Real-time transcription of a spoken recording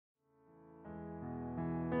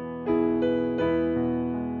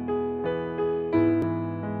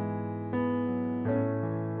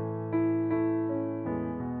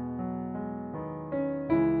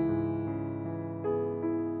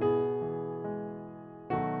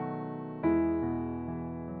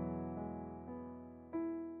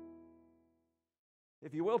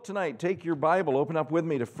If you will tonight, take your Bible, open up with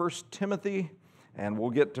me to 1 Timothy, and we'll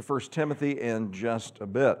get to 1 Timothy in just a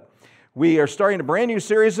bit. We are starting a brand new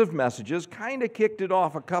series of messages, kind of kicked it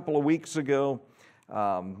off a couple of weeks ago,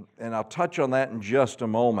 and I'll touch on that in just a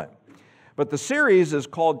moment. But the series is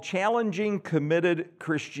called Challenging Committed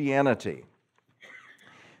Christianity.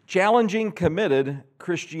 Challenging Committed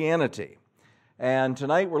Christianity. And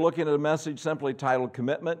tonight we're looking at a message simply titled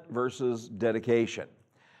Commitment versus Dedication.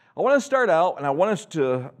 I want to start out and I want us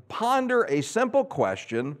to ponder a simple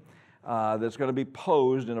question that's going to be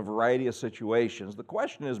posed in a variety of situations. The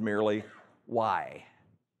question is merely, why?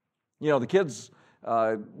 You know, the kids,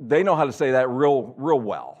 they know how to say that real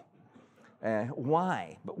well.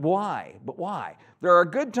 Why? But why? But why? There are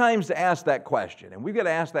good times to ask that question, and we've got to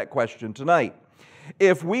ask that question tonight.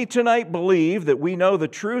 If we tonight believe that we know the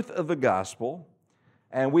truth of the gospel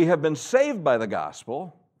and we have been saved by the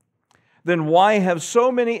gospel, then why have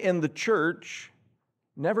so many in the church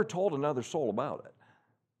never told another soul about it?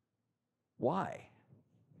 Why?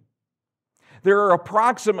 There are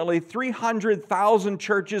approximately 300,000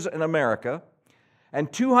 churches in America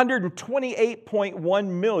and 228.1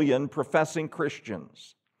 million professing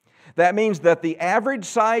Christians. That means that the average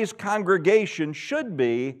size congregation should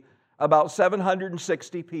be about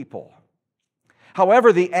 760 people.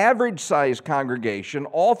 However, the average size congregation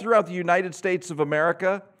all throughout the United States of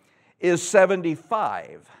America is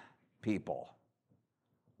 75 people.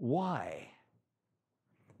 Why?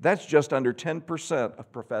 That's just under 10%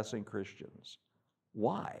 of professing Christians.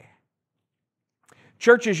 Why?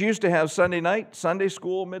 Churches used to have Sunday night, Sunday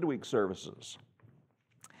school, midweek services.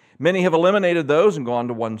 Many have eliminated those and gone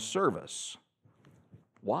to one service.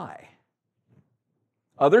 Why?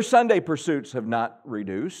 Other Sunday pursuits have not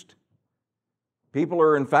reduced. People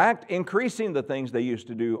are, in fact, increasing the things they used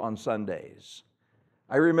to do on Sundays.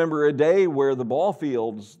 I remember a day where the ball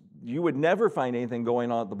fields, you would never find anything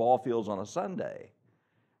going on at the ball fields on a Sunday.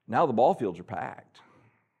 Now the ball fields are packed.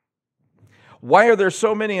 Why are there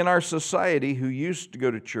so many in our society who used to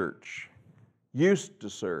go to church, used to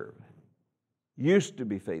serve, used to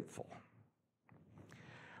be faithful?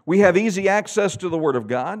 We have easy access to the Word of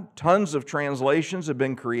God. Tons of translations have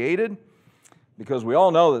been created because we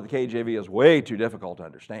all know that the KJV is way too difficult to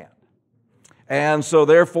understand. And so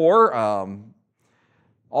therefore,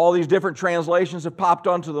 all these different translations have popped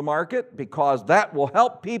onto the market because that will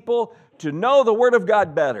help people to know the Word of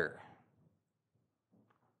God better.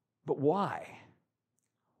 But why?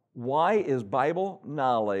 Why is Bible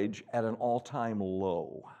knowledge at an all-time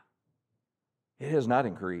low? It has not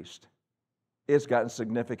increased. It's gotten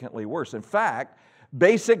significantly worse. In fact,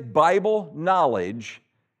 basic Bible knowledge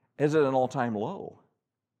is at an all-time low.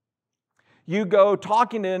 You go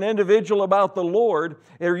talking to an individual about the Lord,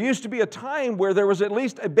 there used to be a time where there was at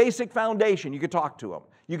least a basic foundation. You could talk to them.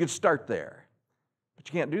 You could start there. But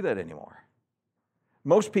you can't do that anymore.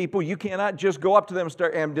 Most people, you cannot just go up to them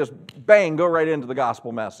and just bang, go right into the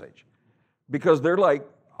gospel message. Because they're like,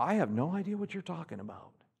 I have no idea what you're talking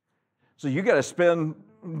about. So you got to spend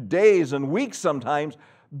days and weeks sometimes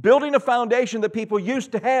building a foundation that people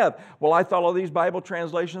used to have. Well, I thought all these Bible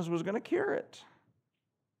translations was going to cure it.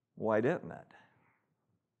 Why didn't it?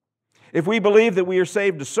 If we believe that we are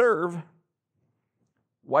saved to serve,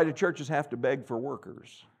 why do churches have to beg for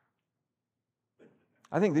workers?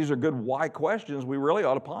 I think these are good why questions we really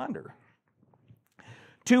ought to ponder.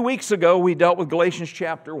 2 weeks ago, we dealt with Galatians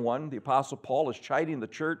chapter 1. The Apostle Paul is chiding the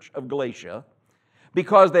church of Galatia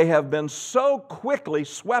because they have been so quickly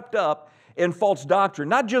swept up in false doctrine.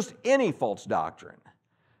 Not just any false doctrine,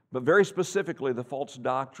 but very specifically the false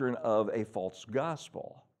doctrine of a false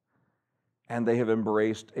gospel. And they have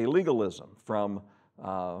embraced a legalism from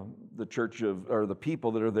the church or the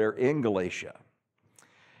people that are there in Galatia.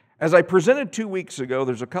 As I presented 2 weeks ago,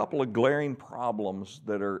 there's a couple of glaring problems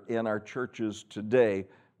that are in our churches today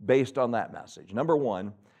based on that message. Number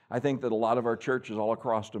one, I think that a lot of our churches all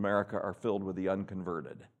across America are filled with the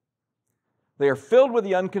unconverted. They are filled with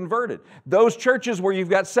the unconverted. Those churches where you've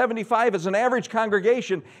got 75 as an average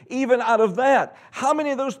congregation, even out of that, how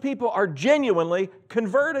many of those people are genuinely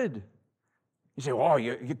converted? You say, well,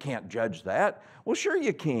 you can't judge that. Well, sure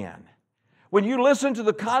you can. When you listen to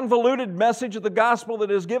the convoluted message of the gospel that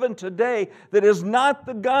is given today, that is not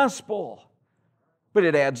the gospel, but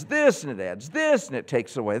it adds this and it adds this and it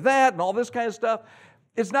takes away that and all this kind of stuff,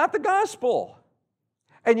 it's not the gospel.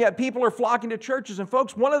 And yet people are flocking to churches. And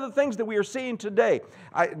folks, one of the things that we are seeing today,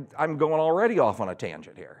 I'm going already off on a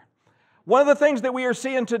tangent here. One of the things that we are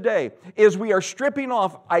seeing today is we are stripping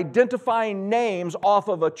off identifying names off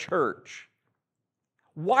of a church.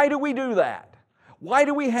 Why do we do that? Why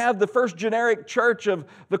do we have the First Generic Church of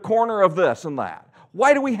the corner of this and that?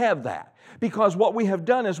 Why do we have that? Because what we have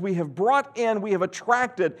done is we have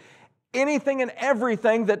attracted anything and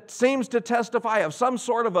everything that seems to testify of some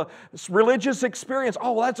sort of a religious experience.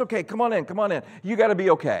 Oh, well, that's okay. Come on in, come on in. You got to be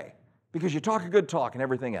okay because you talk a good talk and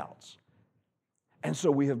everything else. And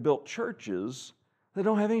so we have built churches that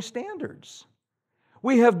don't have any standards.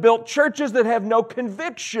 We have built churches that have no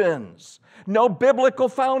convictions, no biblical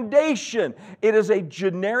foundation. It is a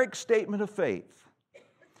generic statement of faith.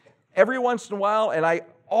 Every once in a while, and I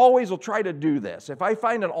always will try to do this, if I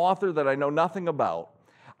find an author that I know nothing about,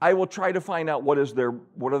 I will try to find out what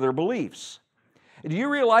are their beliefs. Do you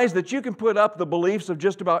realize that you can put up the beliefs of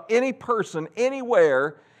just about any person,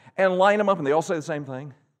 anywhere, and line them up, and they all say the same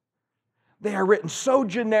thing? They are written so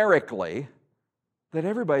generically that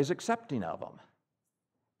everybody's accepting of them.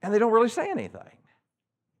 And they don't really say anything.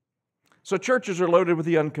 So churches are loaded with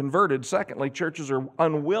the unconverted. Secondly, churches are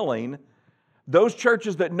unwilling. Those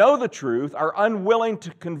churches that know the truth are unwilling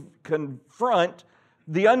to confront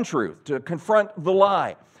the untruth, to confront the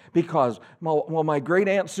lie. Because, well, my great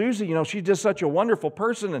Aunt Susie, she's just such a wonderful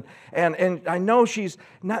person, and I know she's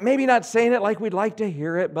maybe not saying it like we'd like to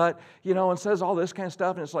hear it, but, and says all this kind of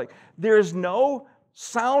stuff, and it's like, there's no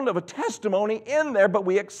sound of a testimony in there, but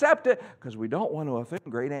we accept it because we don't want to offend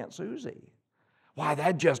great Aunt Susie. Why,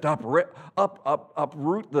 that just uproot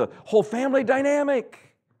the whole family dynamic.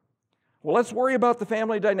 Well, let's worry about the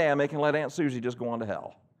family dynamic and let Aunt Susie just go on to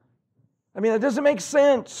hell. I mean, it doesn't make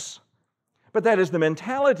sense. But that is the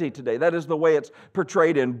mentality today. That is the way it's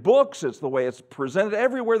portrayed in books. It's the way it's presented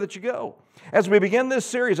everywhere that you go. As we begin this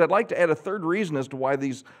series, I'd like to add a third reason as to why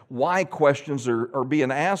these why questions are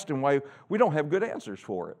being asked and why we don't have good answers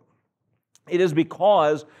for it. It is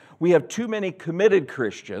because we have too many committed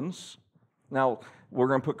Christians. Now, we're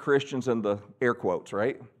going to put Christians in the air quotes,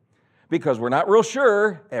 right? Because we're not real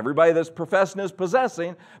sure everybody that's professing is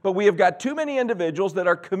possessing, but we have got too many individuals that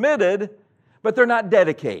are committed, but they're not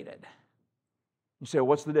dedicated. You say, well,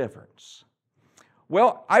 what's the difference?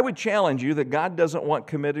 Well, I would challenge you that God doesn't want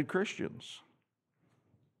committed Christians.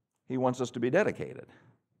 He wants us to be dedicated.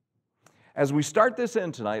 As we start this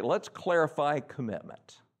in tonight, let's clarify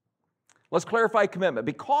commitment. Let's clarify commitment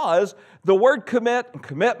because the word commit and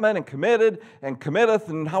commitment and committed and committeth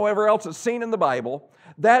and however else it's seen in the Bible,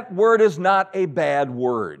 that word is not a bad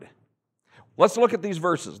word. Let's look at these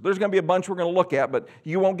verses. There's going to be a bunch we're going to look at, but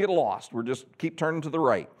you won't get lost. We'll just keep turning to the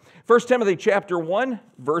right. 1 Timothy chapter 1,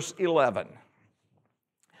 verse 11.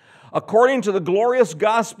 According to the glorious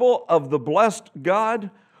gospel of the blessed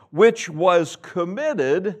God, which was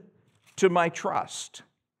committed to my trust.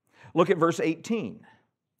 Look at verse 18.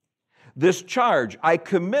 This charge I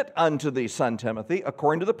commit unto thee, son Timothy,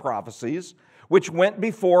 according to the prophecies, which went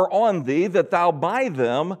before on thee, that thou by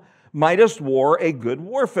them mightest war a good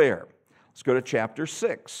warfare. Let's go to chapter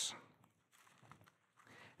 6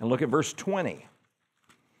 and look at verse 20.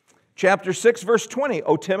 Chapter 6, verse 20,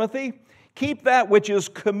 O Timothy, keep that which is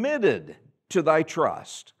committed to thy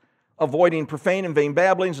trust, avoiding profane and vain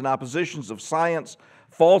babblings and oppositions of science,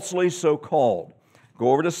 falsely so called.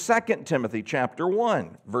 Go over to 2 Timothy chapter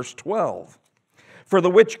 1, verse 12. For the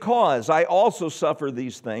which cause I also suffer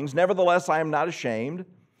these things, nevertheless I am not ashamed,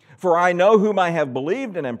 for I know whom I have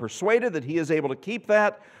believed and am persuaded that he is able to keep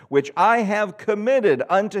that which I have committed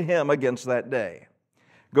unto him against that day.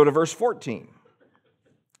 Go to verse 14.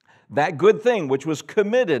 That good thing which was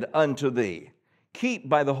committed unto thee, keep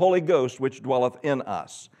by the Holy Ghost which dwelleth in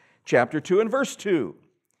us. Chapter 2 and verse 2.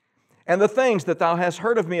 And the things that thou hast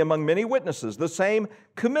heard of me among many witnesses, the same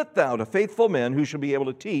commit thou to faithful men who shall be able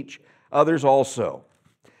to teach others also.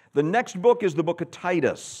 The next book is the book of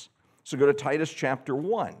Titus. So go to Titus chapter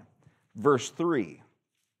 1, verse 3.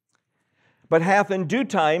 But hath in due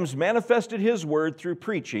times manifested his word through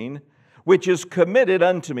preaching, which is committed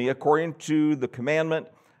unto me according to the commandment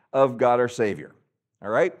of God our Savior. All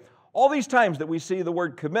right? All these times that we see the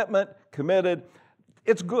word commitment, committed,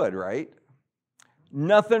 it's good, right?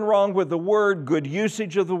 Nothing wrong with the word, good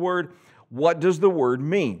usage of the word. What does the word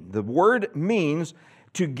mean? The word means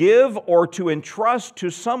to give or to entrust to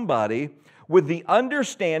somebody with the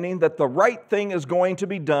understanding that the right thing is going to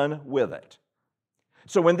be done with it.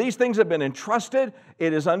 So when these things have been entrusted,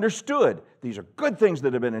 it is understood. These are good things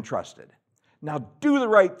that have been entrusted. Now do the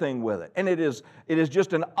right thing with it. And it is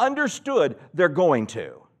just an understood they're going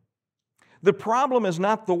to. The problem is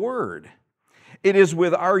not the word. It is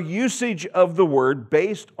with our usage of the word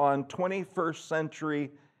based on 21st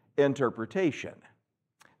century interpretation.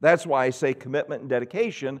 That's why I say commitment and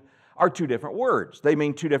dedication are two different words. They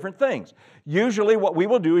mean two different things. Usually what we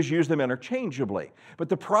will do is use them interchangeably. But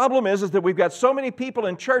the problem is that we've got so many people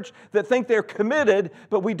in church that think they're committed,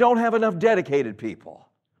 but we don't have enough dedicated people.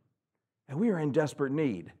 And we are in desperate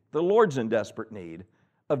need. The Lord's in desperate need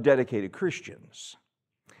of dedicated Christians.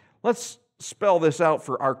 Let's spell this out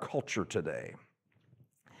for our culture today.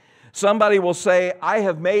 Somebody will say, I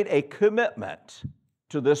have made a commitment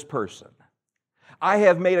to this person. I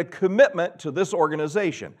have made a commitment to this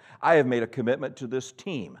organization. I have made a commitment to this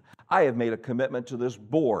team. I have made a commitment to this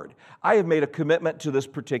board. I have made a commitment to this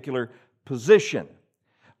particular position.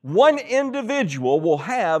 One individual will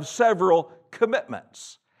have several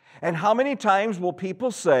commitments. And how many times will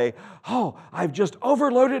people say, oh, I've just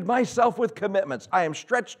overloaded myself with commitments. I am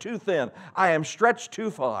stretched too thin. I am stretched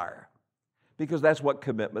too far. Because that's what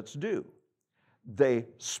commitments do. They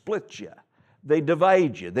split you. They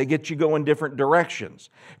divide you. They get you going different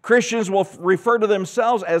directions. Christians will refer to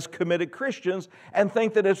themselves as committed Christians and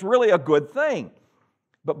think that it's really a good thing.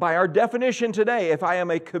 But by our definition today, if I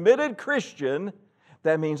am a committed Christian,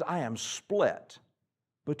 that means I am split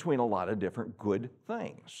between a lot of different good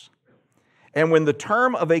things. And when the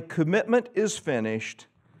term of a commitment is finished,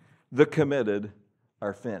 the committed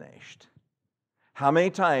are finished. How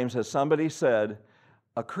many times has somebody said,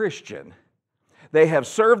 a Christian, they have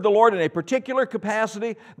served the Lord in a particular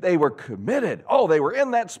capacity, they were committed. Oh, they were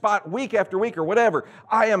in that spot week after week or whatever.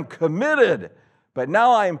 I am committed, but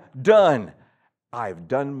now I'm done. I've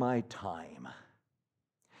done my time.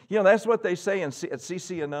 You know, that's what they say at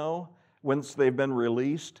CCNO once they've been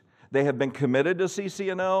released. They have been committed to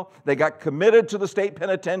CCNO. They got committed to the state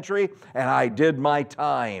penitentiary, and I did my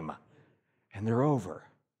time. And they're over.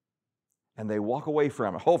 And they walk away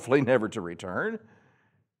from it, hopefully never to return.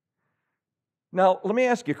 Now, let me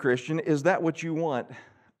ask you, Christian, is that what you want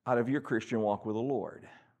out of your Christian walk with the Lord?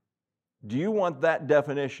 Do you want that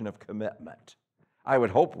definition of commitment? I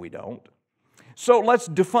would hope we don't. So let's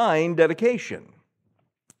define dedication.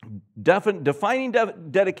 Defining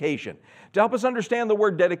dedication. To help us understand the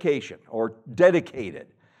word dedication or dedicated,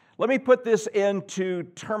 let me put this into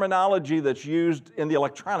terminology that's used in the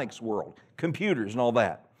electronics world, computers and all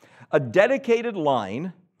that. A dedicated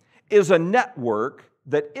line is a network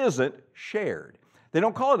that isn't shared. They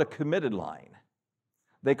don't call it a committed line.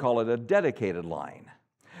 They call it a dedicated line.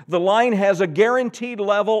 The line has a guaranteed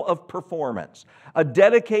level of performance. A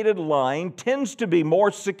dedicated line tends to be more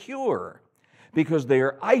secure because they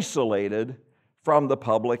are isolated from the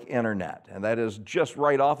public internet. And that is just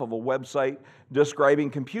right off of a website describing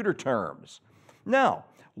computer terms. Now,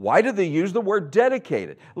 why do they use the word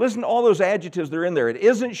dedicated? Listen to all those adjectives that are in there. It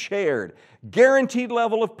isn't shared, guaranteed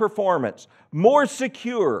level of performance, more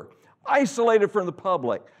secure, isolated from the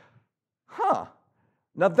public.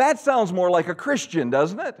 Now that sounds more like a Christian,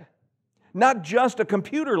 doesn't it? Not just a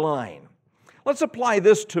computer line. Let's apply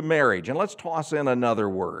this to marriage, and let's toss in another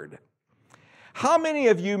word. How many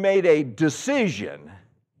of you made a decision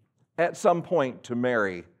at some point to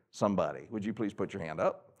marry somebody? Would you please put your hand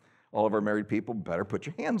up? All of our married people better put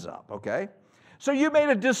your hands up, okay? So you made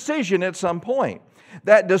a decision at some point.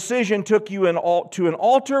 That decision took you to an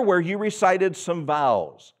altar where you recited some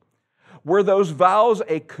vows. Were those vows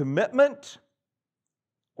a commitment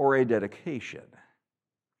or a dedication?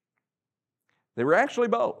 They were actually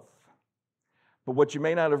both. But what you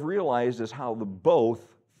may not have realized is how the both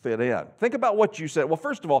fit in. Think about what you said. Well,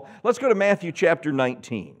 first of all, let's go to Matthew chapter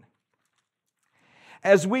 19.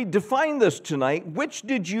 As we define this tonight, which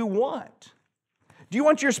did you want? Do you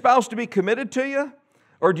want your spouse to be committed to you,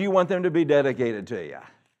 or do you want them to be dedicated to you?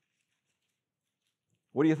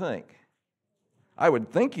 What do you think? I would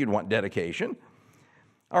think you'd want dedication.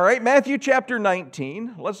 All right, Matthew chapter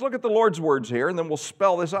 19. Let's look at the Lord's words here, and then we'll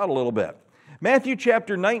spell this out a little bit. Matthew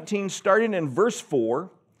chapter 19, starting in verse 4.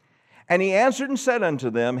 And he answered and said unto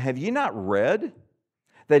them, Have ye not read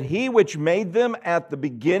that he which made them at the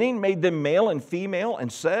beginning made them male and female,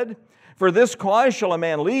 and said, For this cause shall a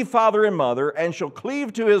man leave father and mother, and shall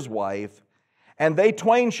cleave to his wife, and they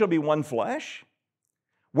twain shall be one flesh?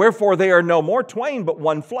 Wherefore they are no more twain, but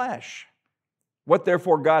one flesh. What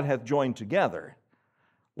therefore God hath joined together,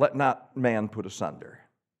 let not man put asunder.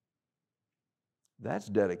 That's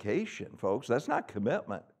dedication, folks. That's not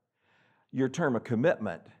commitment. Your term of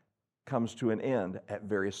commitment comes to an end at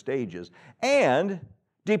various stages, and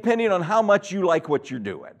depending on how much you like what you're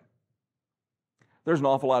doing. There's an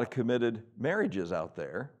awful lot of committed marriages out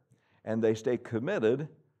there, and they stay committed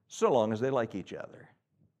so long as they like each other.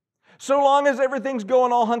 So long as everything's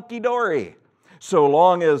going all hunky-dory. So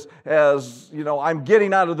long as I'm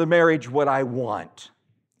getting out of the marriage what I want.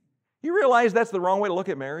 You realize that's the wrong way to look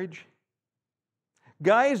at marriage?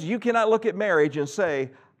 Guys, you cannot look at marriage and say,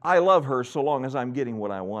 I love her so long as I'm getting what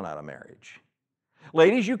I want out of marriage.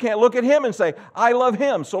 Ladies, you can't look at him and say, I love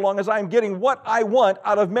him so long as I'm getting what I want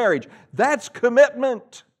out of marriage. That's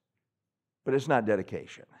commitment, but it's not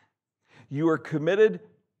dedication. You are committed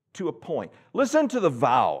to a point. Listen to the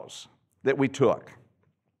vows that we took.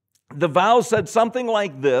 The vows said something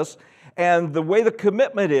like this, and the way the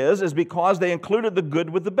commitment is because they included the good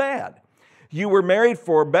with the bad. You were married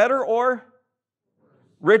for better or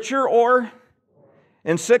richer or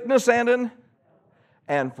in sickness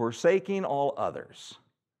and forsaking all others.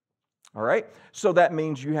 All right? So that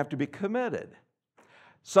means you have to be committed.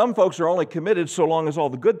 Some folks are only committed so long as all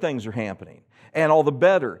the good things are happening, and all the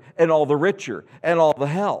better, and all the richer, and all the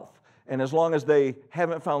health, and as long as they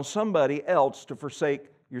haven't found somebody else to forsake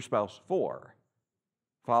your spouse for.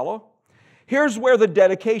 Follow? Here's where the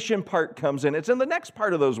dedication part comes in. It's in the next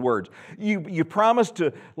part of those words. You promise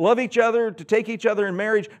to love each other, to take each other in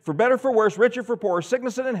marriage, for better, for worse, richer, for poorer,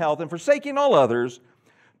 sickness and in health, and forsaking all others,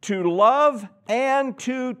 to love and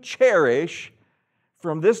to cherish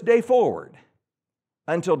from this day forward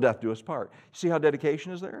until death do us part. See how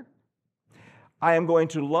dedication is there? I am going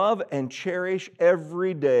to love and cherish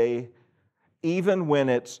every day, even when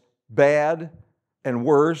it's bad and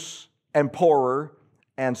worse and poorer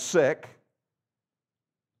and sick.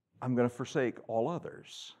 I'm going to forsake all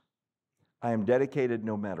others. I am dedicated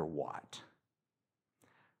no matter what.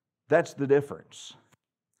 That's the difference.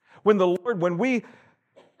 When we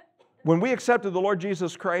accepted the Lord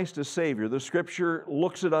Jesus Christ as Savior, the Scripture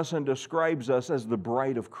looks at us and describes us as the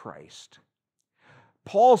bride of Christ.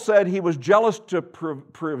 Paul said he was jealous to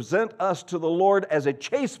present us to the Lord as a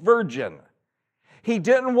chaste virgin. He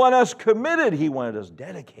didn't want us committed, he wanted us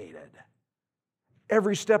dedicated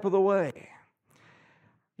every step of the way.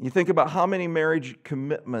 You think about how many marriage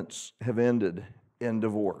commitments have ended in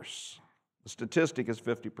divorce. The statistic is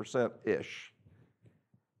 50%-ish.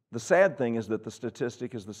 The sad thing is that the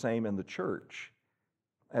statistic is the same in the church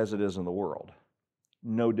as it is in the world.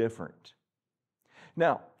 No different.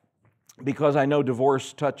 Now, because I know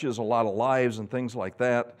divorce touches a lot of lives and things like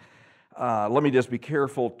that, let me just be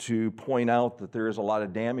careful to point out that there is a lot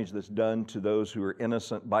of damage that's done to those who are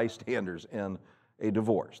innocent bystanders in a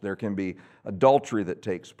divorce. There can be adultery that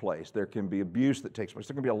takes place. There can be abuse that takes place.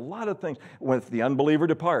 There can be a lot of things. When the unbeliever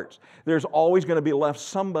departs, there's always going to be left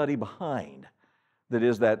somebody behind that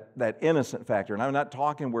is that innocent factor. And I'm not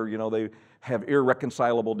talking where, they have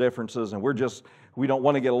irreconcilable differences and we don't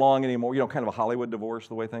want to get along anymore. Kind of a Hollywood divorce,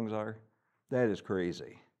 the way things are. That is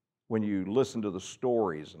crazy when you listen to the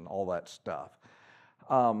stories and all that stuff.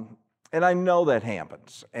 And I know that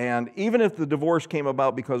happens. And even if the divorce came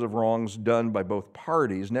about because of wrongs done by both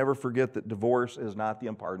parties, never forget that divorce is not the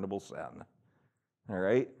unpardonable sin. All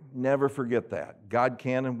right? Never forget that. God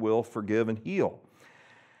can and will forgive and heal.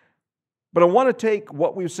 But I want to take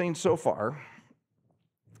what we've seen so far,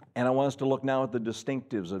 and I want us to look now at the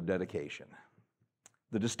distinctives of dedication.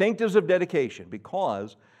 The distinctives of dedication,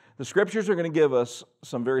 because the Scriptures are going to give us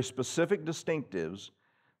some very specific distinctives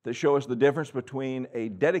that show us the difference between a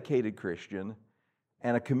dedicated Christian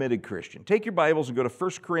and a committed Christian. Take your Bibles and go to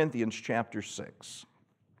 1 Corinthians chapter 6.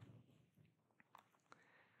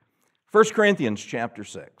 1 Corinthians chapter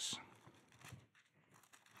 6.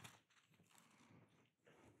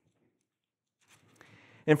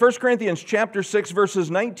 In 1 Corinthians chapter 6,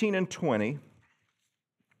 verses 19 and 20,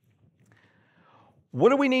 what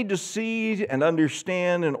do we need to see and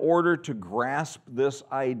understand in order to grasp this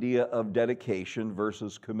idea of dedication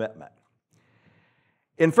versus commitment?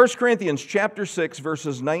 In 1 Corinthians chapter 6,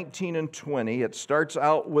 verses 19 and 20, it starts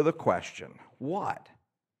out with a question. What?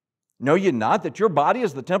 Know ye not that your body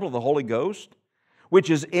is the temple of the Holy Ghost, which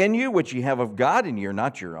is in you, which ye have of God, and ye are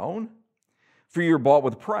not your own? For you are bought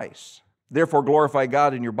with a price. Therefore glorify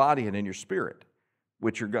God in your body and in your spirit,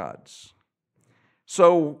 which are God's.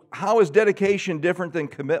 So how is dedication different than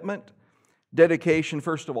commitment? Dedication,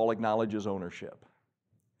 first of all, acknowledges ownership.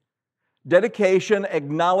 Dedication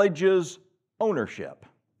acknowledges ownership.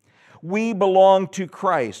 We belong to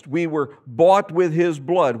Christ. We were bought with His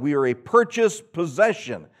blood. We are a purchased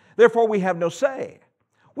possession. Therefore, we have no say.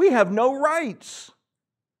 We have no rights.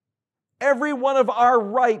 Every one of our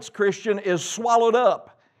rights, Christian, is swallowed up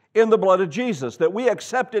in the blood of Jesus, that we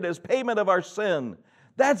accepted as payment of our sin.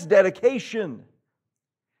 That's dedication.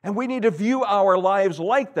 And we need to view our lives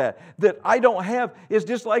like that. That I don't have is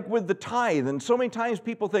just like with the tithe. And so many times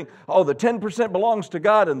people think, oh, the 10% belongs to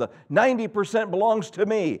God and the 90% belongs to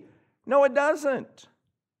me. No, it doesn't.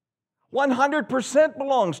 100%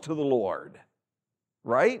 belongs to the Lord.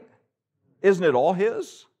 Right? Isn't it all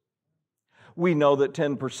His? We know that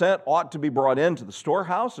 10% ought to be brought into the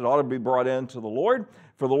storehouse. It ought to be brought into the Lord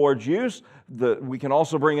for the Lord's use. We can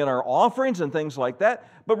also bring in our offerings and things like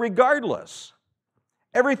that. But regardless,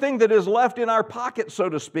 everything that is left in our pocket, so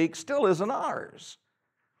to speak, still isn't ours.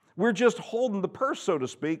 We're just holding the purse, so to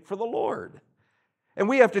speak, for the Lord. And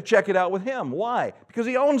we have to check it out with Him. Why? Because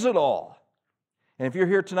He owns it all. And if you're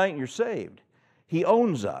here tonight and you're saved, He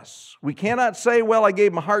owns us. We cannot say, well, I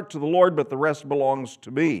gave my heart to the Lord, but the rest belongs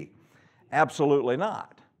to me. Absolutely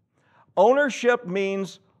not. Ownership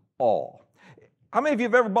means all. How many of you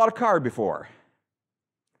have ever bought a car before?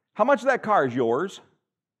 How much of that car is yours?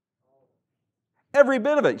 Every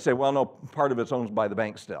bit of it. You say, well, no, part of it's owned by the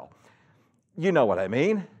bank still. You know what I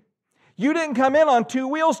mean. You didn't come in on 2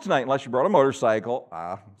 wheels tonight unless you brought a motorcycle.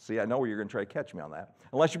 See, I know where you're going to try to catch me on that.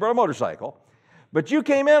 Unless you brought a motorcycle. But you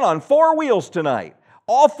came in on 4 wheels tonight.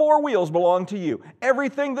 All 4 wheels belong to you.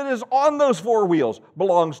 Everything that is on those 4 wheels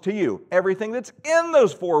belongs to you. Everything that's in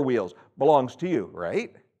those 4 wheels belongs to you,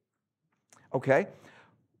 right? Okay?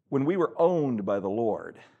 When we were owned by the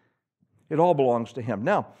Lord, it all belongs to Him.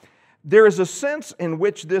 Now, there is a sense in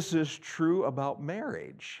which this is true about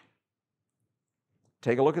marriage.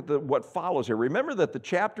 Take a look at what follows here. Remember that the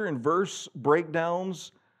chapter and verse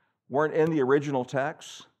breakdowns weren't in the original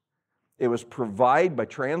text. It was provided by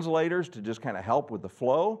translators to just kind of help with the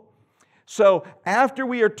flow. So after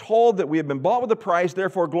we are told that we have been bought with a price,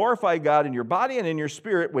 therefore glorify God in your body and in your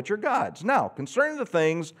spirit, which are God's. Now, concerning the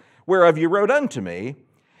things whereof you wrote unto me,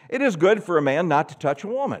 it is good for a man not to touch a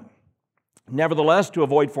woman. Nevertheless, to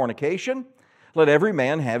avoid fornication, let every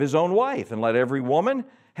man have his own wife, and let every woman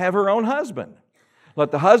have her own husband.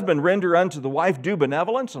 Let the husband render unto the wife due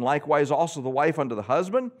benevolence, and likewise also the wife unto the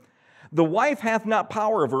husband. The wife hath not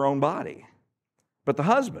power of her own body, but the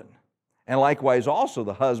husband. And likewise also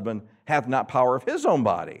the husband hath not power of his own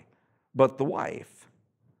body, but the wife.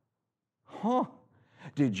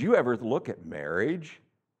 Did you ever look at marriage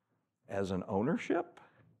as an ownership?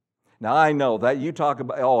 Now I know that you talk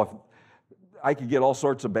about, I could get all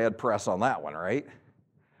sorts of bad press on that one, right?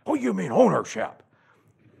 Oh, you mean ownership?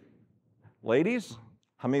 Ladies,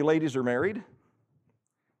 how many ladies are married?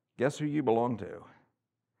 Guess who you belong to?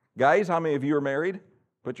 Guys, how many of you are married?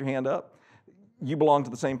 Put your hand up. You belong to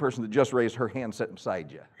the same person that just raised her hand sitting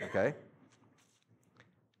beside you, okay?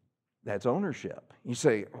 That's ownership. You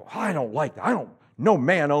say, oh, I don't like that. No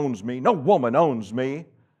man owns me. No woman owns me.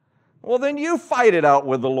 Well, then you fight it out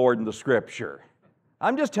with the Lord in the Scripture.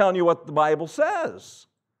 I'm just telling you what the Bible says.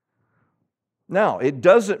 Now, it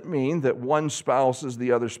doesn't mean that one spouse is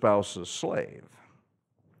the other spouse's slave.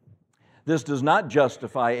 This does not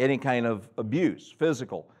justify any kind of abuse,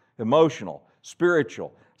 physical, emotional,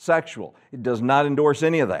 spiritual, sexual. It does not endorse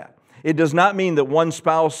any of that. It does not mean that one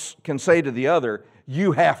spouse can say to the other,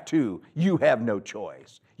 you have no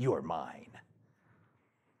choice, you are mine.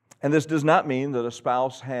 And this does not mean that a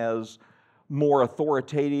spouse has more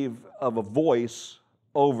authoritative of a voice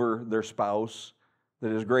over their spouse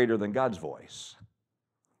that is greater than God's voice.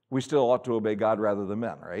 We still ought to obey God rather than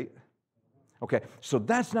men, right? Okay, so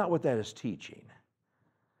that's not what that is teaching.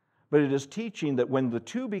 But it is teaching that when the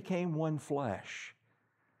two became one flesh,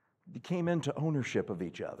 they came into ownership of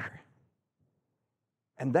each other.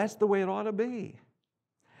 And that's the way it ought to be.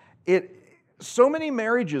 So many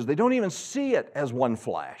marriages, they don't even see it as one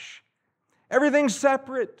flesh. Everything's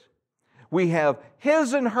separate. We have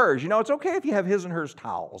his and hers. You know, it's okay if you have his and hers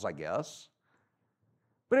towels, I guess.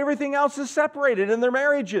 But everything else is separated in their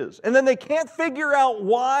marriages. And then they can't figure out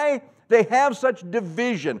why they have such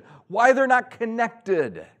division, why they're not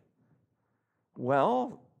connected.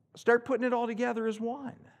 Well, start putting it all together as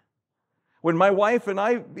one. When my wife and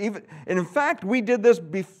I, and in fact, we did this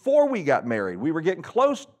before we got married. We were getting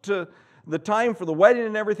close to the time for the wedding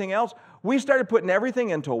and everything else. We started putting everything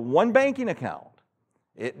into one banking account.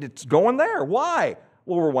 It's going there. Why?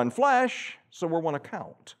 Well, we're one flesh, so we're one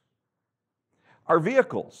account. Our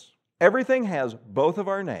vehicles, everything has both of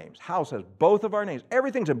our names. House has both of our names.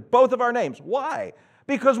 Everything's in both of our names. Why?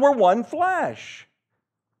 Because we're one flesh.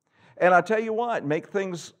 And I tell you what, make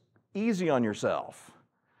things easy on yourself.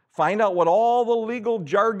 Find out what all the legal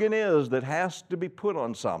jargon is that has to be put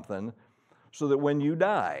on something so that when you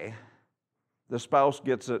die, the spouse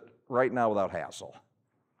gets it right now without hassle.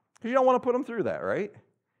 Because you don't want to put them through that, right?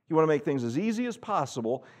 You want to make things as easy as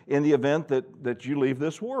possible in the event that you leave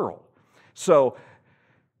this world. So,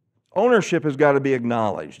 ownership has got to be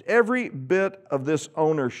acknowledged. Every bit of this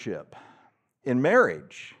ownership in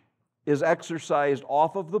marriage is exercised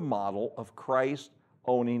off of the model of Christ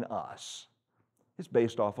owning us. It's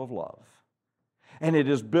based off of love. And it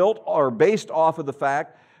is built or based off of the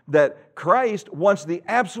fact that Christ wants the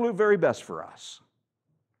absolute very best for us.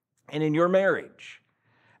 And in your marriage,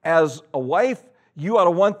 as a wife, you ought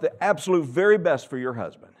to want the absolute very best for your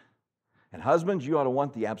husband. And husbands, you ought to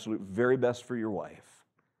want the absolute very best for your wife.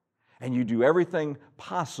 And you do everything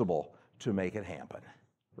possible to make it happen,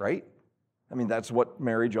 right? I mean, that's what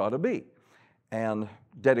marriage ought to be. And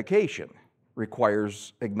dedication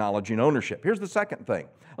requires acknowledging ownership. Here's the second thing.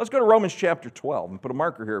 Let's go to Romans chapter 12 and put a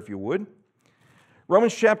marker here if you would.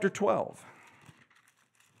 Romans chapter 12.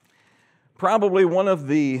 Probably one of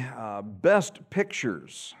the best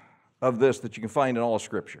pictures of this that you can find in all of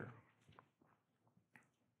Scripture.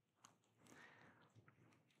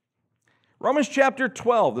 Romans chapter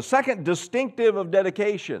 12, the second distinctive of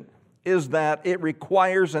dedication is that it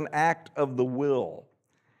requires an act of the will.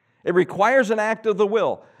 It requires an act of the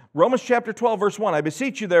will. Romans chapter 12, verse 1, I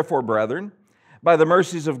beseech you therefore, brethren, by the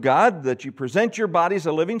mercies of God, that you present your bodies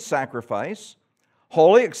a living sacrifice,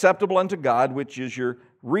 holy, acceptable unto God, which is your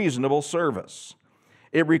reasonable service.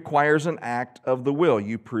 It requires an act of the will.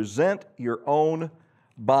 You present your own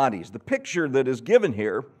bodies. The picture that is given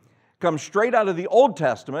here comes straight out of the Old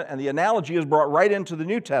Testament, and the analogy is brought right into the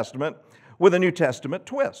New Testament with a New Testament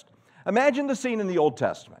twist. Imagine the scene in the Old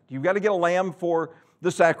Testament. You've got to get a lamb for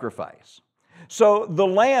the sacrifice. So the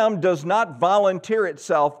lamb does not volunteer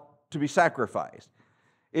itself to be sacrificed.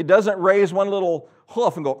 It doesn't raise one little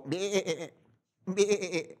hoof and go,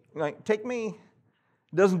 like, take me.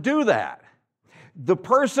 It doesn't do that. The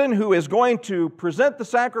person who is going to present the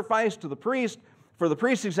sacrifice to the priest for the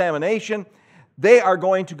priest's examination, they are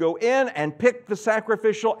going to go in and pick the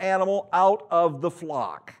sacrificial animal out of the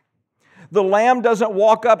flock. The lamb doesn't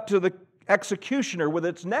walk up to the executioner with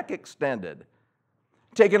its neck extended,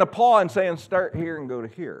 taking a paw and saying, start here and go to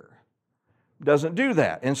here. Doesn't do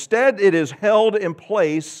that. Instead, it is held in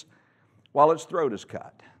place while its throat is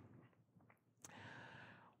cut.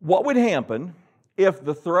 What would happen if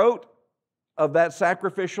the throat of that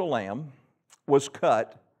sacrificial lamb was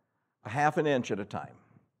cut a half an inch at a time?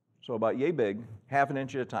 So about yay big, half an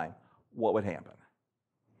inch at a time. What would happen?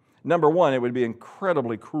 Number one, it would be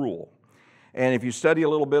incredibly cruel. And if you study a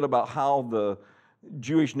little bit about how the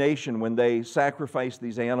Jewish nation, when they sacrificed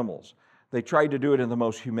these animals, they tried to do it in the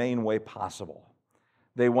most humane way possible.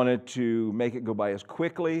 They wanted to make it go by as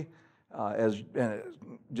quickly,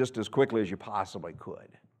 just as quickly as you possibly could.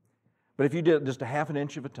 But if you did it just a half an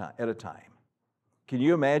inch at a time, can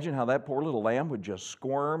you imagine how that poor little lamb would just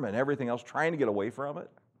squirm and everything else trying to get away from it?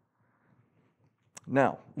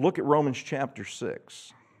 Now, look at Romans chapter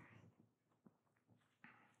 6.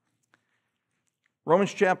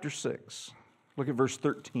 Romans chapter 6. Look at verse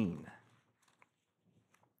 13.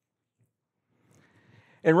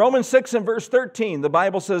 In Romans 6 and verse 13, the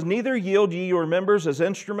Bible says, neither yield ye your members as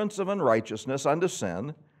instruments of unrighteousness unto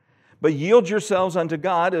sin, but yield yourselves unto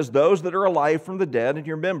God as those that are alive from the dead, and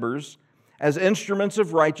your members as instruments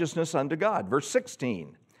of righteousness unto God. Verse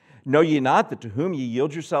 16, know ye not that to whom ye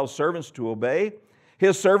yield yourselves servants to obey,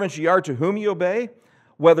 his servants ye are to whom ye obey,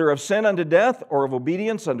 whether of sin unto death or of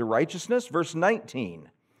obedience unto righteousness? Verse 19,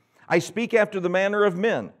 I speak after the manner of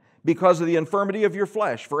men, because of the infirmity of your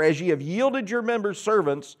flesh. For as ye have yielded your members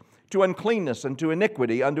servants to uncleanness and to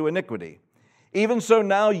iniquity unto iniquity, even so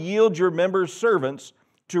now yield your members servants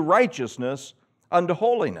to righteousness unto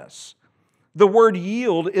holiness. The word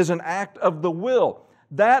yield is an act of the will.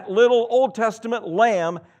 That little Old Testament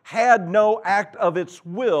lamb had no act of its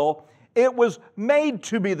will. It was made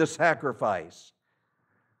to be the sacrifice.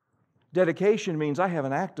 Dedication means I have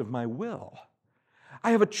an act of my will.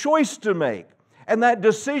 I have a choice to make. And that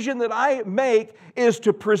decision that I make is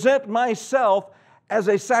to present myself as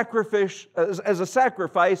a sacrifice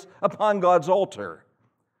upon God's altar.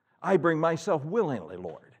 I bring myself willingly,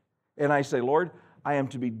 Lord. And I say, Lord, I am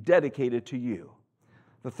to be dedicated to you.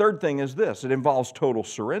 The third thing is this. It involves total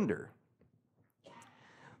surrender.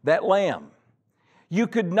 That lamb. You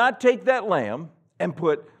could not take that lamb and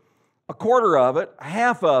put a quarter of it,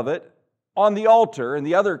 half of it, on the altar, and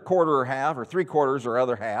the other quarter or half, or three quarters or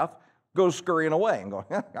other half, goes scurrying away and go,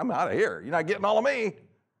 I'm out of here. You're not getting all of me.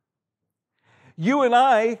 You and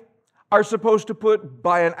I are supposed to put,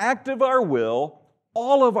 by an act of our will,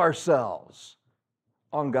 all of ourselves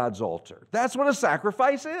on God's altar. That's what a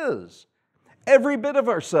sacrifice is. Every bit of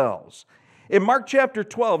ourselves. In Mark chapter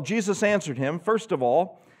 12, Jesus answered him, first of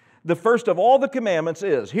all, the first of all the commandments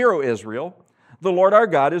is, Hear, O Israel, the Lord our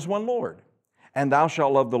God is one Lord. And thou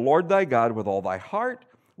shalt love the Lord thy God with all thy heart,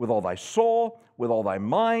 with all thy soul, with all thy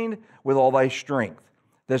mind, with all thy strength.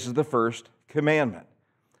 This is the first commandment.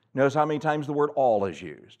 Notice how many times the word all is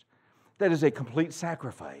used. That is a complete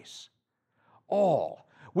sacrifice. All.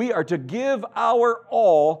 We are to give our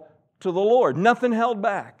all to the Lord. Nothing held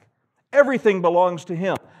back. Everything belongs to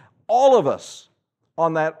Him. All of us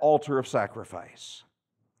on that altar of sacrifice.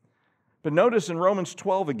 But notice in Romans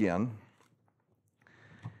 12 again,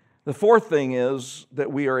 the fourth thing is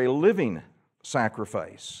that we are a living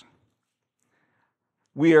sacrifice.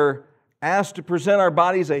 We are asked to present our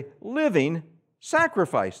bodies a living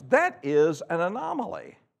sacrifice. That is an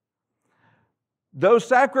anomaly. those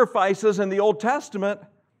sacrifices in the Old Testament,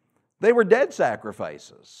 they were dead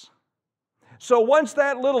sacrifices. So once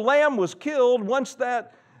that little lamb was killed, once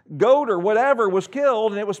that goat or whatever was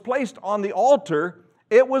killed and it was placed on the altar,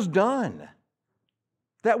 it was done.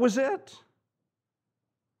 That was it.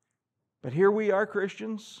 But here we are,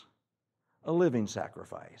 Christians, a living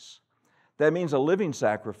sacrifice. That means a living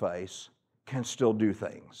sacrifice can still do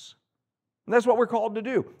things. And that's what we're called to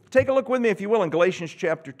do. Take a look with me, if you will, in Galatians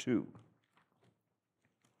chapter 2.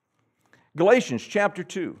 Galatians chapter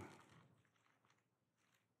 2.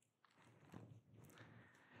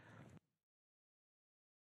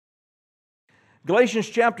 Galatians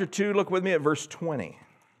chapter 2, look with me at verse 20.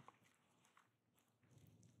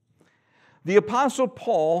 The Apostle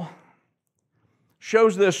Paul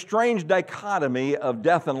shows this strange dichotomy of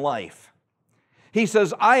death and life. He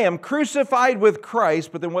says, I am crucified with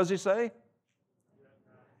Christ, but then what does he say?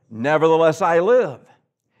 Nevertheless I live.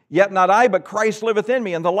 Yet not I, but Christ liveth in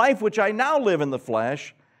me. And the life which I now live in the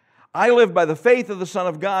flesh, I live by the faith of the Son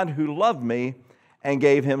of God who loved me and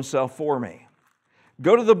gave himself for me.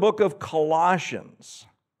 Go to the book of Colossians.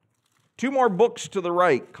 2 more books to the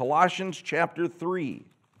right. Colossians chapter 3.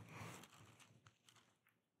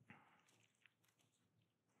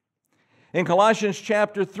 In Colossians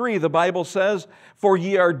chapter 3, the Bible says, for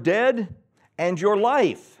ye are dead, and your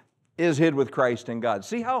life is hid with Christ in God.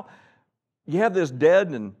 See how you have this dead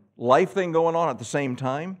and life thing going on at the same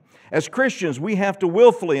time? As Christians, we have to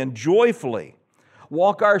willfully and joyfully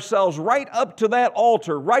walk ourselves right up to that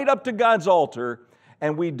altar, right up to God's altar,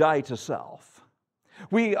 and we die to self.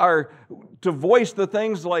 We are to voice the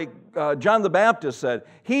things like John the Baptist said,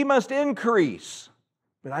 he must increase,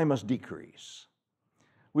 but I must decrease.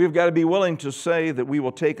 We've got to be willing to say that we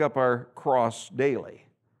will take up our cross daily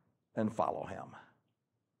and follow him.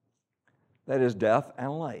 That is death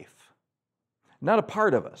and life. Not a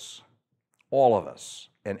part of us, all of us.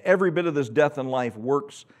 And every bit of this death and life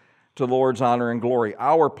works to the Lord's honor and glory.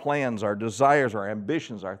 Our plans, our desires, our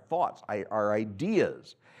ambitions, our thoughts, our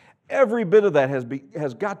ideas, every bit of that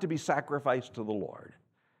has got to be sacrificed to the Lord.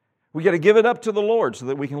 We've got to give it up to the Lord so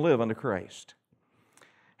that we can live unto Christ.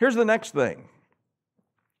 Here's the next thing.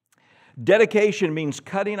 Dedication means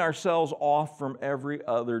cutting ourselves off from every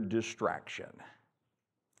other distraction.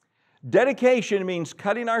 Dedication means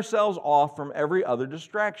cutting ourselves off from every other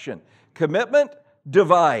distraction. Commitment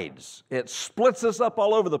divides. It splits us up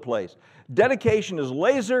all over the place. Dedication is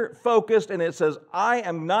laser focused and it says, I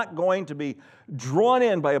am not going to be drawn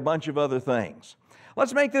in by a bunch of other things.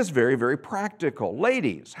 Let's make this very, very practical.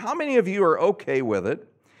 Ladies, how many of you are okay with it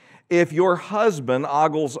if your husband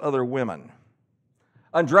ogles other women?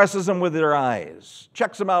 Undresses them with their eyes,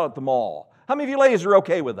 checks them out at the mall. How many of you ladies are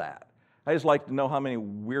okay with that? I just like to know how many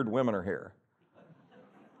weird women are here.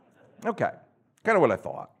 Okay, kind of what I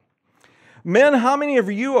thought. Men, how many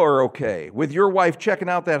of you are okay with your wife checking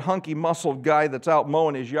out that hunky muscled guy that's out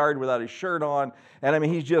mowing his yard without his shirt on? And I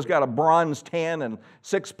mean, he's just got a bronze tan and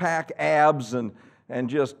six-pack abs and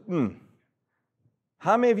just,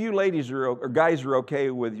 How many of you ladies or guys are okay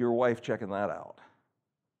with your wife checking that out?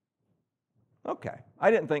 Okay,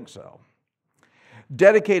 I didn't think so.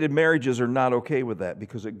 Dedicated marriages are not okay with that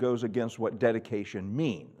because it goes against what dedication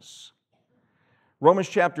means. Romans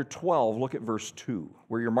chapter 12, look at verse 2,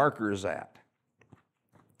 where your marker is at.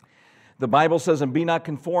 The Bible says, and be not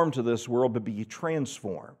conformed to this world, but be ye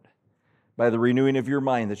transformed by the renewing of your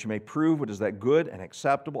mind, that you may prove what is that good and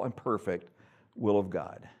acceptable and perfect will of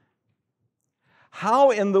God.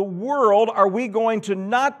 How in the world are we going to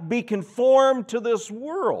not be conformed to this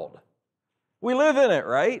world? We live in it,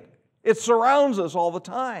 right? It surrounds us all the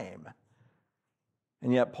time.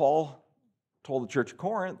 And yet Paul told the church of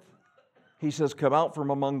Corinth, he says, come out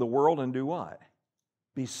from among the world and do what?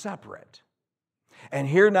 Be separate. And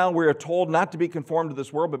here now we are told not to be conformed to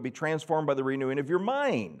this world, but be transformed by the renewing of your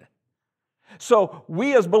mind. So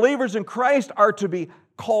we as believers in Christ are to be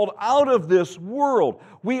called out of this world.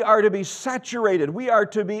 We are to be saturated. We are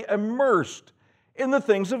to be immersed in the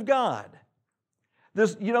things of God.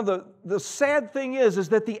 This, the sad thing is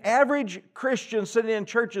that the average Christian sitting in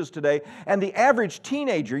churches today and the average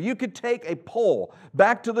teenager, you could take a poll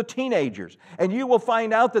back to the teenagers and you will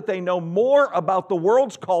find out that they know more about the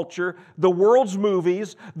world's culture, the world's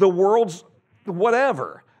movies, the world's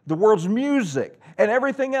whatever, the world's music and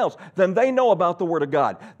everything else than they know about the Word of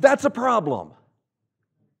God. That's a problem.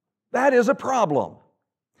 That is a problem.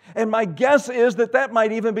 And my guess is that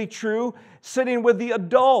might even be true sitting with the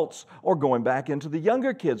adults or going back into the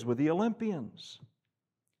younger kids with the Olympians.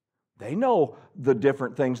 They know the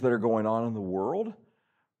different things that are going on in the world,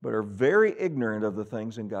 but are very ignorant of the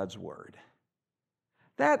things in God's Word.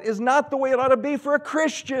 That is not the way it ought to be for a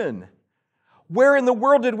Christian. Where in the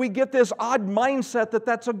world did we get this odd mindset that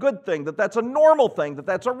that's a good thing, that that's a normal thing, that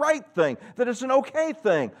that's a right thing, that it's an okay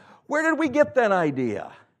thing? Where did we get that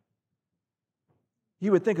idea?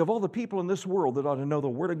 You would think of all the people in this world that ought to know the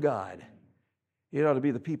Word of God, it ought to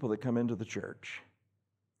be the people that come into the church.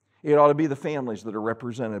 It ought to be the families that are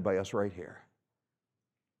represented by us right here.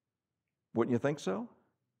 Wouldn't you think so?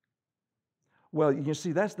 Well, you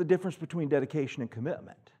see, that's the difference between dedication and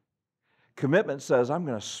commitment. Commitment says, I'm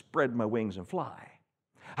going to spread my wings and fly.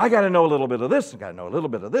 I got to know a little bit of this, I got to know a little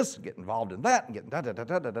bit of this, and get involved in that, and get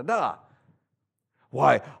da-da-da-da-da-da.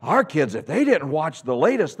 Why, our kids, if they didn't watch the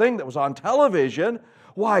latest thing that was on television,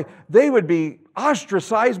 why, they would be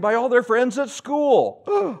ostracized by all their friends at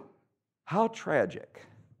school. How tragic.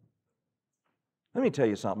 Let me tell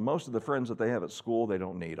you something. Most of the friends that they have at school, they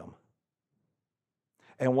don't need them.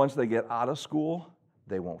 And once they get out of school,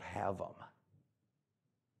 they won't have them.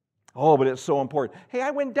 Oh, but it's so important. Hey,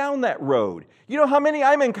 I went down that road. You know how many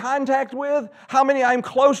I'm in contact with? How many I'm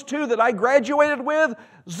close to that I graduated with?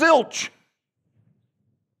 Zilch.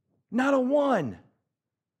 Not a one.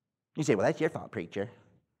 You say, well, that's your fault, preacher.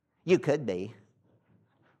 You could be.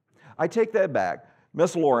 I take that back.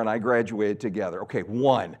 Miss Laura and I graduated together. Okay,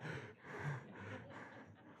 one.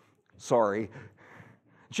 Sorry.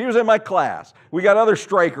 She was in my class. We got other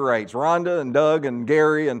Strikerites, Rhonda and Doug and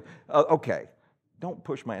Gary and, okay. Don't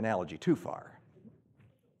push my analogy too far.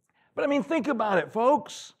 But I mean, think about it,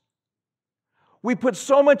 folks. We put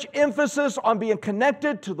so much emphasis on being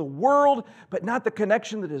connected to the world, but not the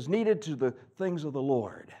connection that is needed to the things of the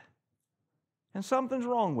Lord. And something's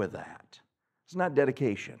wrong with that. It's not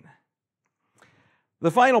dedication.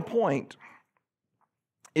 The final point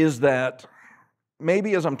is that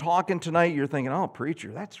maybe as I'm talking tonight, you're thinking, oh,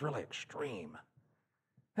 preacher, that's really extreme.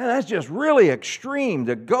 And that's just really extreme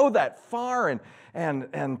to go that far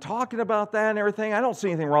and talking about that and everything. I don't see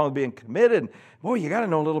anything wrong with being committed. Boy, you got to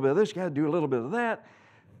know a little bit of this, you got to do a little bit of that.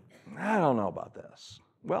 I don't know about this.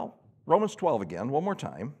 Well, Romans 12 again, one more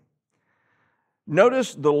time.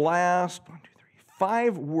 Notice the last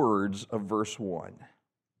 5 words of verse 1,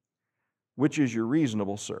 which is your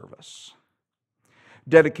reasonable service.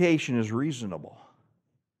 Dedication is reasonable.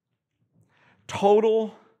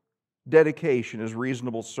 Total dedication is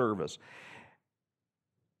reasonable service.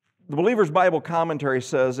 The Believer's Bible Commentary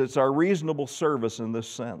says it's our reasonable service in this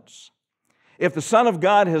sense. If the Son of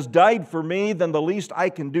God has died for me, then the least I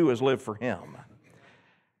can do is live for Him.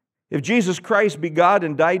 If Jesus Christ be God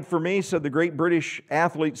and died for me, said the great British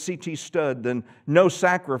athlete C.T. Studd, then no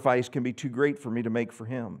sacrifice can be too great for me to make for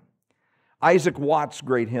Him. Isaac Watts'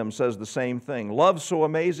 great hymn says the same thing. Love so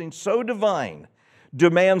amazing, so divine,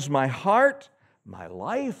 demands my heart, my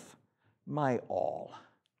life, my all.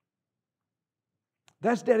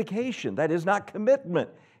 That's dedication. That is not commitment.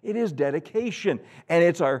 It is dedication. And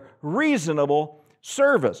it's our reasonable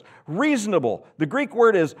service. Reasonable. The Greek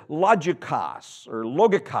word is logikos or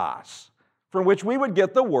logikos, from which we would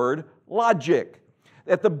get the word logic.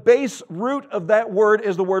 At the base root of that word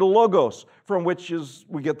is the word logos, from which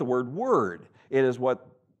we get the word word. It is what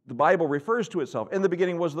the Bible refers to itself. In the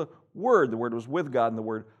beginning was the Word. The Word was with God, and the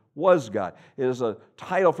Word was God. It is a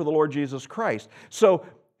title for the Lord Jesus Christ. So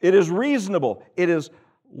it is reasonable. It is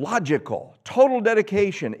logical. Total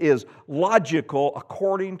dedication is logical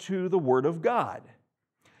according to the Word of God.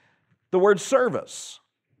 The word service.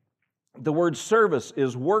 The word service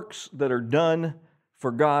is works that are done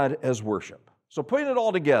for God as worship. So putting it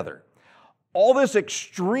all together, all this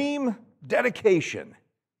extreme dedication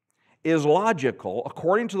is logical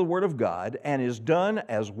according to the Word of God and is done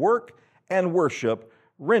as work and worship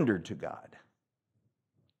rendered to God.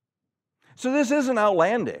 So this isn't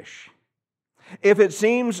outlandish. If it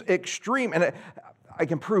seems extreme, and I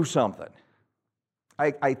can prove something.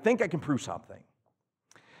 I think I can prove something.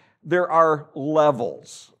 There are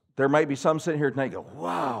levels. There might be some sitting here tonight and go,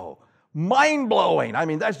 wow, mind-blowing. I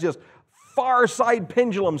mean, that's just far side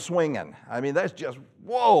pendulum swinging. I mean, that's just,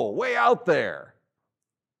 whoa, way out there.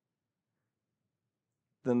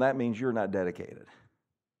 Then that means you're not dedicated.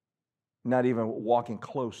 Not even walking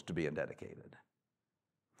close to being dedicated.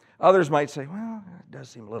 Others might say, well, it does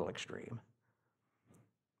seem a little extreme.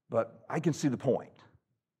 But I can see the point.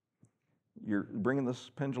 You're bringing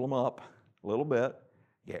this pendulum up a little bit,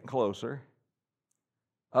 getting closer.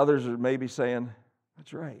 Others are maybe saying,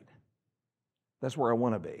 that's right. That's where I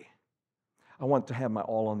want to be. I want to have my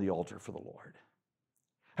all on the altar for the Lord.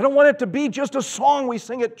 I don't want it to be just a song we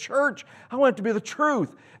sing at church. I want it to be the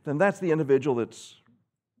truth. Then that's the individual that's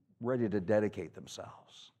ready to dedicate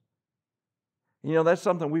themselves. You know, that's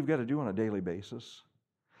something we've got to do on a daily basis,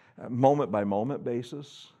 moment by moment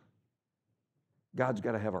basis. God's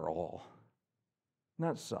got to have our all,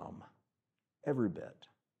 not some. every bit.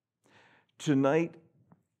 Tonight,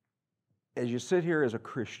 as you sit here as a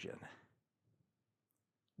Christian,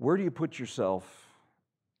 where do you put yourself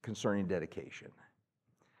concerning dedication?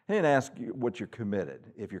 I didn't ask you what you're committed,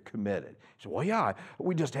 if you're committed. You say, well, yeah,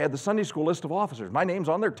 we just had the Sunday school list of officers. My name's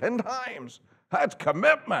on there 10 times. That's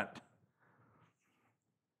commitment.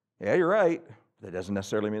 Yeah, you're right. That doesn't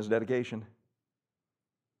necessarily mean it's dedication.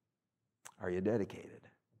 Are you dedicated?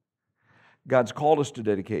 God's called us to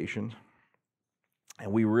dedication,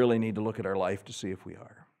 and we really need to look at our life to see if we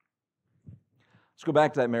are. Let's go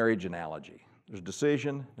back to that marriage analogy. There's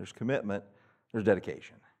decision, there's commitment, there's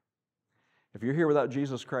dedication. If you're here without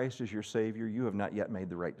Jesus Christ as your Savior, you have not yet made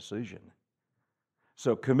the right decision.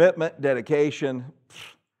 So commitment, dedication,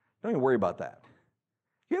 don't even worry about that.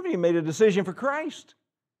 You haven't even made a decision for Christ.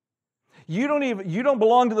 You don't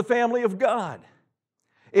belong to the family of God.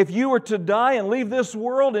 If you were to die and leave this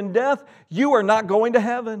world in death, you are not going to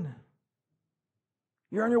heaven.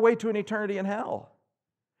 You're on your way to an eternity in hell.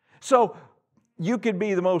 So you could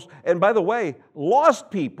be the most, and by the way,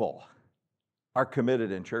 lost people are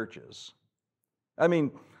committed in churches. I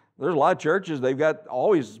mean, there's a lot of churches, they've got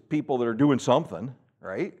always people that are doing something,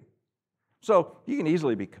 right? So you can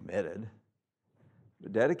easily be committed.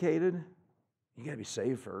 But dedicated, you got to be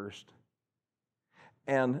saved first.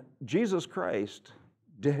 And Jesus Christ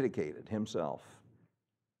dedicated himself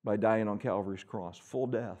by dying on Calvary's cross, full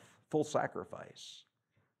death, full sacrifice.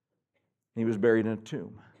 He was buried in a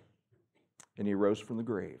tomb, and he rose from the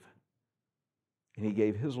grave, and he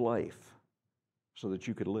gave his life so that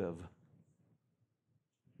you could live.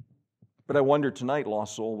 But I wonder tonight,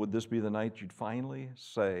 lost soul, would this be the night you'd finally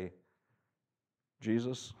say,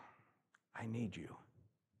 Jesus, I need you.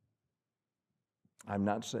 I'm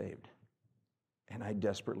not saved, and I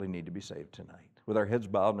desperately need to be saved tonight. With our heads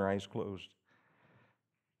bowed and our eyes closed.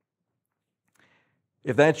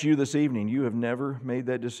 If that's you this evening, you have never made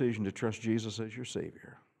that decision to trust Jesus as your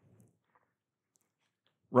Savior.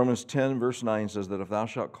 Romans 10 verse 9 says that if thou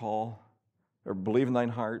shalt call or believe in thine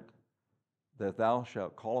heart that thou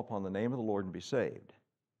shalt call upon the name of the Lord and be saved,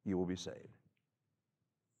 you will be saved.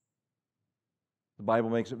 The Bible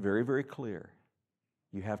makes it very, very clear.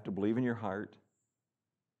 You have to believe in your heart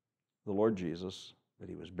the Lord Jesus, that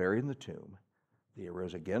he was buried in the tomb, that he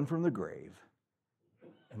arose again from the grave,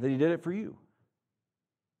 and that he did it for you.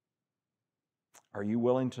 Are you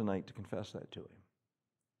willing tonight to confess that to him?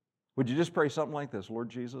 Would you just pray something like this? Lord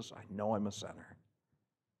Jesus, I know I'm a sinner,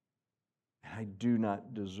 and I do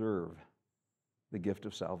not deserve the gift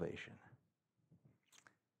of salvation.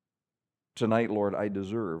 Tonight, Lord, I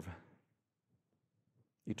deserve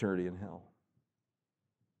eternity in hell.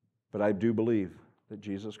 But I do believe that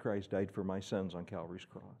Jesus Christ died for my sins on Calvary's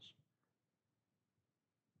cross,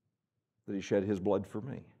 that he shed his blood for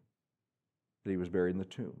me, that he was buried in the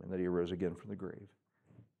tomb, and that he arose again from the grave.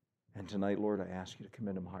 And tonight, Lord, I ask you to come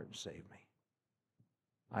into my heart and save me.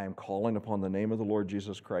 I am calling upon the name of the Lord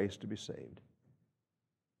Jesus Christ to be saved.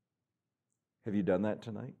 Have you done that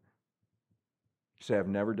tonight? You say, I've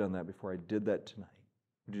never done that before. I did that tonight.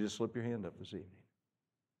 Would you just slip your hand up this evening?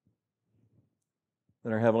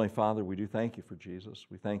 Then our Heavenly Father, we do thank you for Jesus.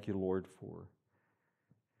 We thank you, Lord, for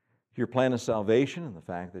your plan of salvation and the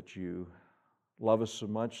fact that you love us so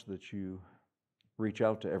much that you reach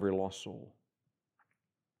out to every lost soul.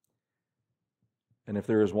 And if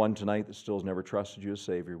there is one tonight that still has never trusted you as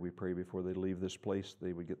Savior, we pray before they leave this place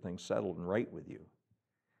they would get things settled and right with you.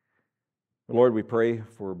 Lord, we pray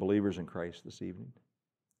for believers in Christ this evening,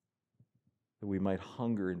 that we might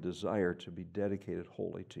hunger and desire to be dedicated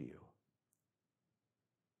wholly to you.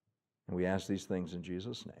 And we ask these things in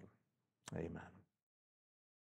Jesus' name. Amen.